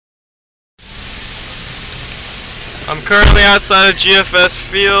I'm currently outside of GFS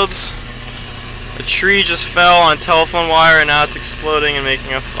Fields. A tree just fell on a telephone wire and now it's exploding and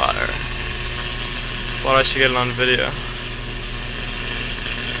making a fire. Thought I should get it on video.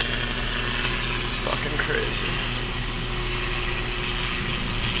 It's fucking crazy.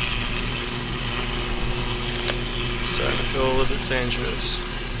 It's starting to feel a little bit dangerous.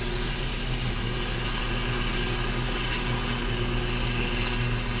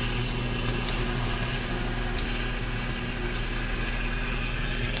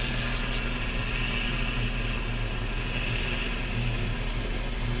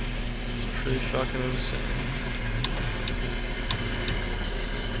 Pretty fucking insane.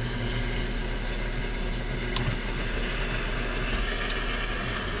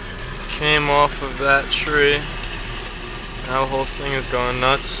 Came off of that tree. Now the whole thing is going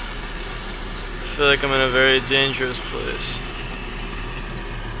nuts. I feel like I'm in a very dangerous place.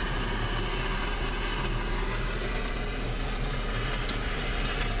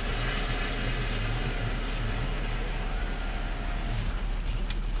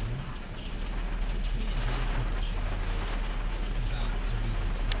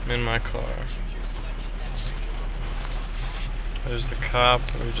 In my car. There's the cop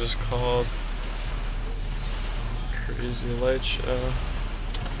we just called. Crazy light show.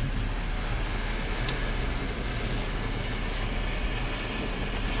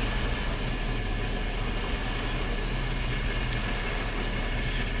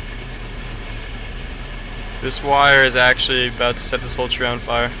 This wire is actually about to set this whole tree on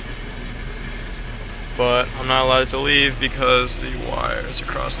fire. But I'm not allowed to leave because the wire is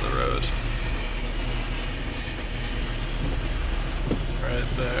across the road. Right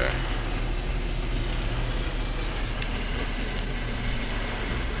there.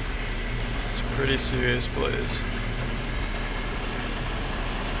 It's a pretty serious blaze.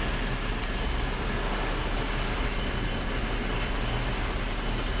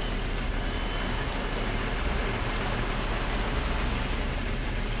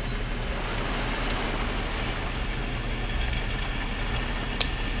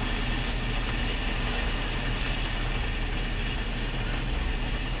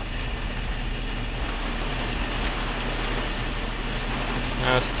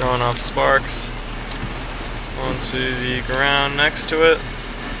 Now it's throwing off sparks onto the ground next to it.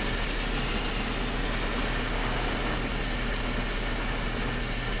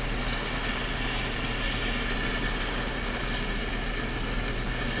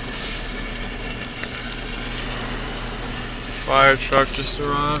 Fire truck just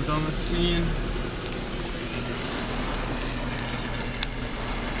arrived on the scene.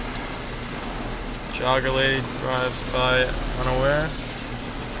 Jogger lady drives by unaware.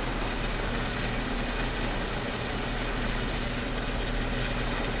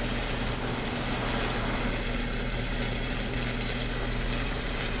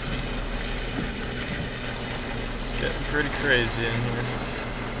 It's getting pretty crazy in here.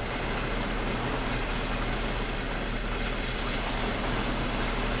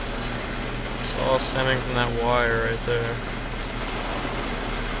 It's all stemming from that wire right there.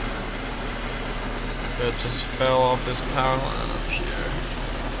 That just fell off this power line up here.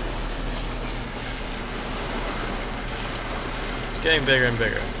 It's getting bigger and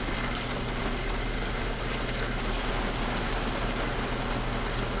bigger.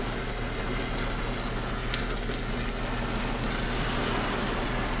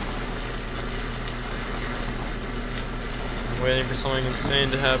 I'm waiting for something insane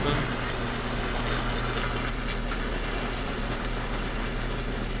to happen.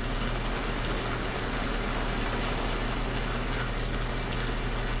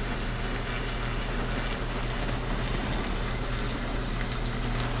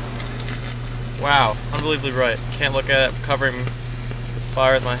 Wow, unbelievably bright. Can't look at it. I'm covering the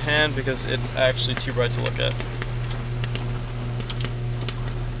fire with my hand because it's actually too bright to look at.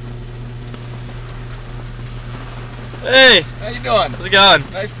 Hey! How you doing? How's it going?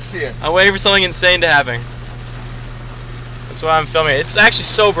 Nice to see you. I'm waiting for something insane to happen. That's why I'm filming it. It's actually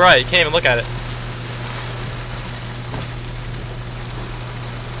so bright, you can't even look at it.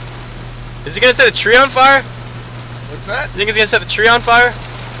 Is he gonna set a tree on fire? What's that? You think he's gonna set the tree on fire?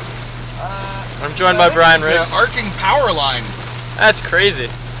 I'm joined by Brian Riggs. Arcing power line. That's crazy.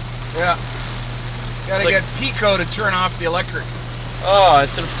 Yeah. Gotta like, get Pico to turn off the electric. Oh,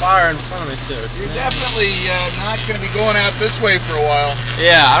 it's in fire in front of me too. You're definitely not going to be going out this way for a while.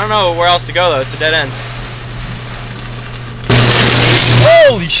 Yeah, I don't know where else to go though. It's a dead end.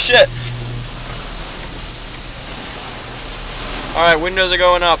 Holy shit! Alright, windows are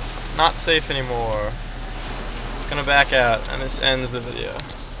going up. Not safe anymore. Gonna back out, and this ends the video.